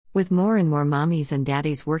With more and more mommies and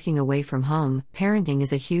daddies working away from home, parenting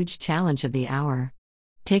is a huge challenge of the hour.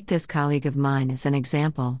 Take this colleague of mine as an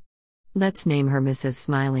example. Let's name her Mrs.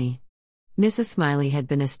 Smiley. Mrs. Smiley had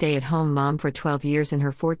been a stay-at-home mom for 12 years in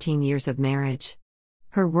her 14 years of marriage.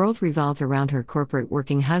 Her world revolved around her corporate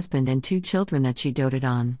working husband and 2 children that she doted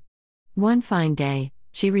on. One fine day,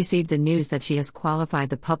 she received the news that she has qualified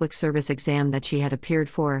the public service exam that she had appeared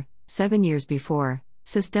for 7 years before.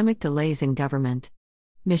 Systemic delays in government.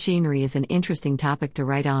 Machinery is an interesting topic to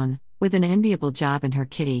write on. With an enviable job in her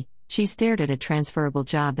kitty, she stared at a transferable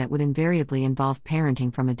job that would invariably involve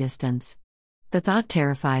parenting from a distance. The thought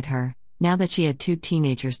terrified her, now that she had 2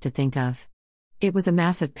 teenagers to think of. It was a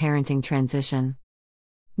massive parenting transition.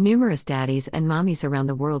 Numerous daddies and mommies around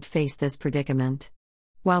the world face this predicament.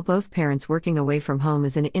 While both parents working away from home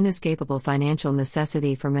is an inescapable financial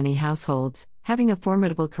necessity for many households, having a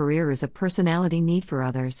formidable career is a personality need for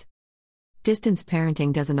others. Distance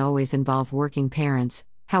parenting doesn't always involve working parents,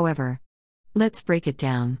 however. Let's break it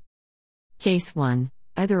down. Case 1.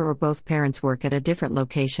 Either or both parents work at a different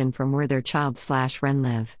location from where their child/Ren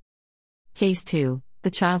live. Case 2. The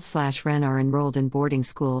child/Ren are enrolled in boarding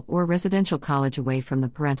school or residential college away from the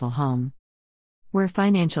parental home. Where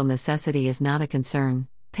financial necessity is not a concern,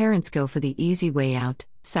 parents go for the easy way out,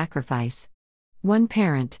 sacrifice. One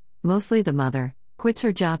parent, mostly the mother, quits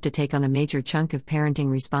her job to take on a major chunk of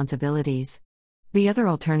parenting responsibilities. The other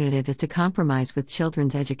alternative is to compromise with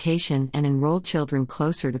children's education and enroll children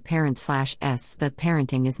closer to parents/s so that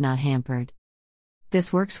parenting is not hampered.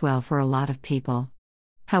 This works well for a lot of people.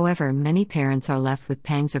 However, many parents are left with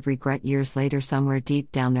pangs of regret years later, somewhere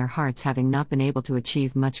deep down their hearts, having not been able to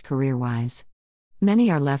achieve much career-wise.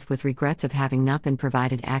 Many are left with regrets of having not been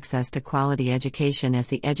provided access to quality education, as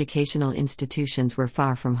the educational institutions were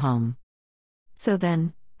far from home. So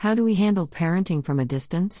then, how do we handle parenting from a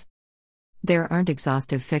distance? There aren't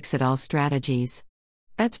exhaustive fix-it-all strategies.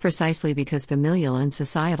 That's precisely because familial and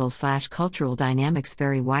societal/cultural dynamics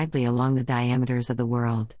vary widely along the diameters of the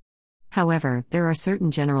world. However, there are certain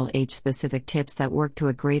general age-specific tips that work to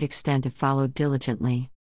a great extent if followed diligently.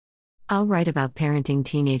 I'll write about parenting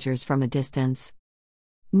teenagers from a distance.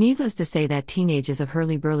 Needless to say that teenage is a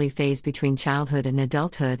hurly-burly phase between childhood and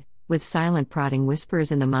adulthood, with silent prodding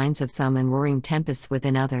whispers in the minds of some and roaring tempests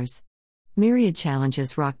within others. Myriad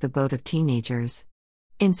challenges rock the boat of teenagers.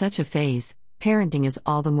 In such a phase, parenting is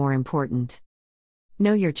all the more important.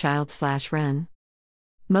 Know your child/Ren.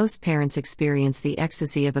 Most parents experience the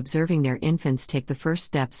ecstasy of observing their infants take the first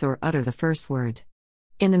steps or utter the first word.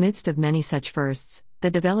 In the midst of many such firsts, the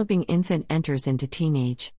developing infant enters into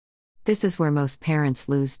teenage. This is where most parents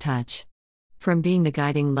lose touch. From being the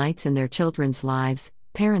guiding lights in their children's lives,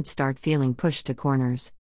 parents start feeling pushed to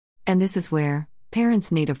corners. And this is where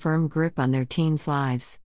parents need a firm grip on their teens'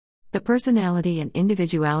 lives. The personality and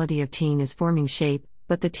individuality of teen is forming shape,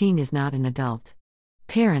 but the teen is not an adult.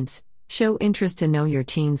 Parents, show interest to know your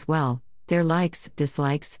teens well, their likes,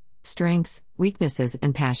 dislikes, strengths, weaknesses,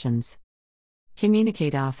 and passions.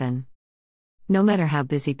 Communicate often. No matter how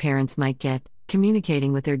busy parents might get,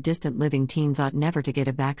 communicating with their distant living teens ought never to get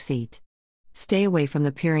a backseat. Stay away from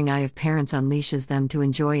the peering eye of parents unleashes them to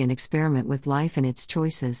enjoy and experiment with life and its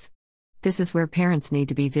choices. This is where parents need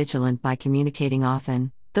to be vigilant by communicating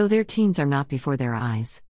often, though their teens are not before their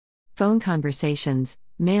eyes. Phone conversations,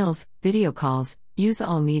 mails, video calls, use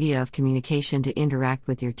all media of communication to interact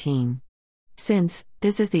with your teen. Since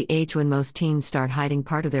this is the age when most teens start hiding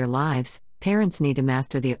part of their lives, parents need to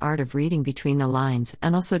master the art of reading between the lines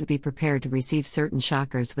and also to be prepared to receive certain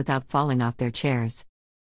shockers without falling off their chairs.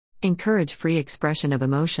 Encourage free expression of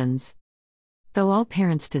emotions. Though all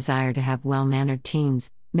parents desire to have well-mannered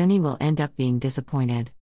teens, many will end up being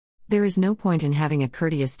disappointed. There is no point in having a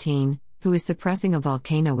courteous teen who is suppressing a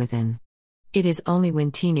volcano within. It is only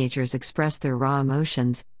when teenagers express their raw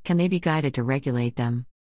emotions can they be guided to regulate them.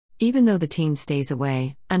 Even though the teen stays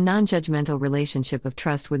away, a non-judgmental relationship of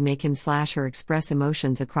trust would make him/her express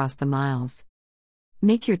emotions across the miles.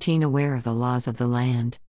 Make your teen aware of the laws of the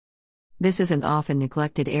land. This is an often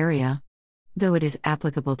neglected area. Though it is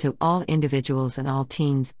applicable to all individuals and all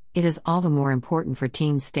teens, it is all the more important for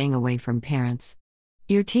teens staying away from parents.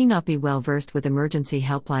 Your teen ought be well versed with emergency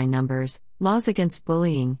helpline numbers, laws against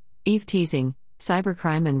bullying, eve-teasing,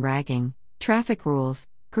 cybercrime and ragging, traffic rules,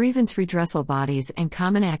 grievance redressal bodies and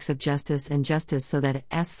common acts of justice and justice, so that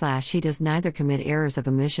he does neither commit errors of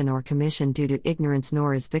omission or commission due to ignorance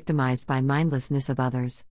nor is victimized by mindlessness of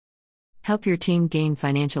others. Help your teen gain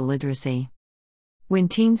financial literacy. When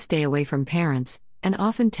teens stay away from parents, an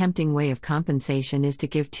often tempting way of compensation is to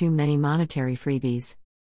give too many monetary freebies.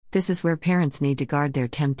 This is where parents need to guard their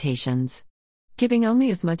temptations. Giving only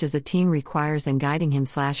as much as a teen requires and guiding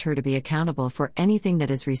him/her to be accountable for anything that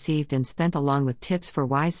is received and spent, along with tips for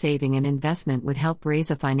wise saving and investment, would help raise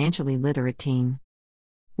a financially literate teen.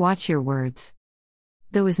 Watch your words.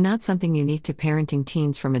 Though is not something unique to parenting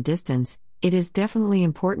teens from a distance, it is definitely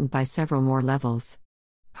important by several more levels.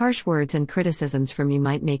 Harsh words and criticisms from you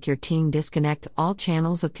might make your teen disconnect all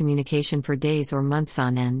channels of communication for days or months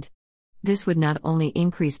on end. This would not only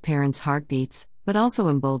increase parents' heartbeats, but also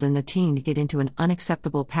embolden the teen to get into an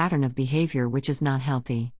unacceptable pattern of behavior which is not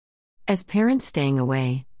healthy. As parents staying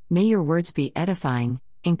away, may your words be edifying,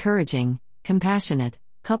 encouraging, compassionate,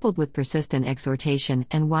 coupled with persistent exhortation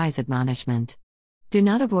and wise admonishment. Do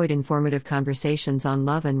not avoid informative conversations on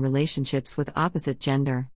love and relationships with opposite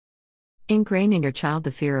gender. Ingrain in your child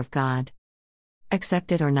the fear of God.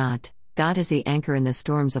 Accept it or not, God is the anchor in the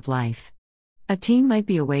storms of life. A teen might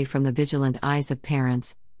be away from the vigilant eyes of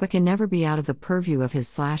parents, but can never be out of the purview of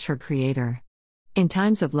his/her creator. In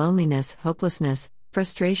times of loneliness, hopelessness,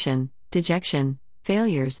 frustration, dejection,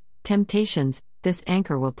 failures, temptations, this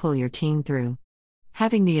anchor will pull your teen through.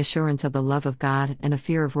 Having the assurance of the love of God and a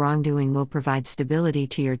fear of wrongdoing will provide stability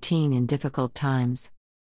to your teen in difficult times.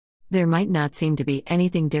 There might not seem to be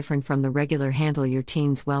anything different from the regular handle your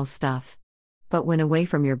teen's well stuff. But when away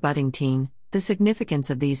from your budding teen, the significance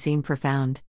of these seem profound.